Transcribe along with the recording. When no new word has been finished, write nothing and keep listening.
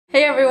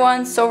Hey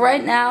everyone, so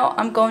right now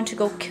I'm going to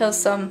go kill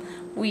some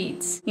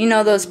weeds. You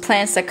know those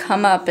plants that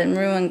come up and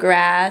ruin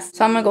grass?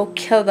 So I'm going to go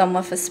kill them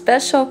with a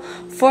special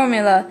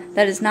formula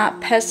that is not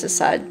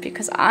pesticide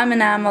because I'm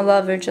an animal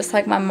lover just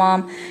like my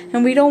mom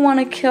and we don't want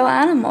to kill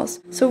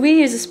animals. So we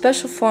use a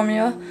special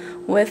formula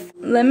with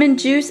lemon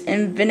juice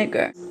and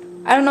vinegar.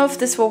 I don't know if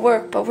this will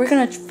work, but we're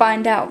going to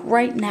find out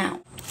right now.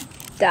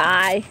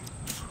 Die.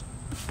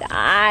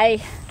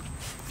 Die.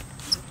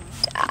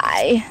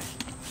 Die.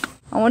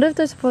 I wonder if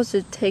they're supposed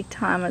to take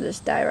time or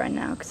just die right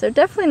now. Because they're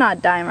definitely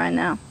not dying right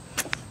now.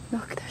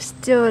 Look, they're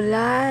still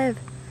alive.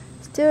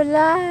 Still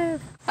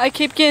alive. I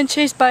keep getting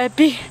chased by a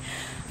bee.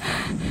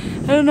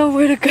 I don't know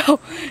where to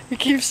go. It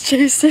keeps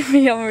chasing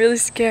me. I'm really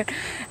scared.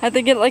 I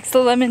think it likes the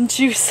lemon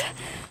juice.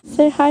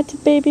 Say hi to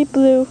baby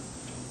Blue.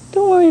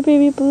 Don't worry,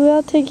 baby Blue.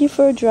 I'll take you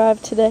for a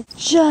drive today.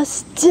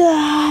 Just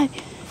die.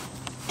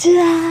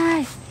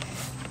 Die.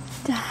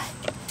 Die.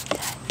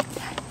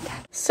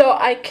 So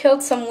I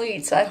killed some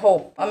weeds, I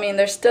hope. I mean,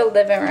 they're still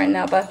living right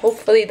now, but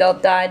hopefully they'll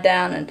die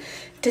down and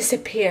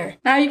disappear.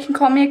 Now you can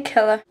call me a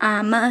killer.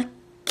 I'm a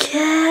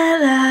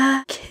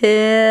killer.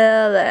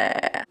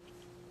 Killer.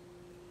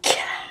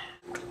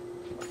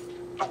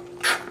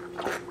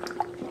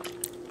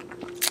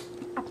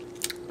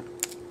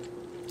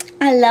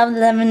 I love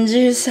lemon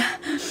juice.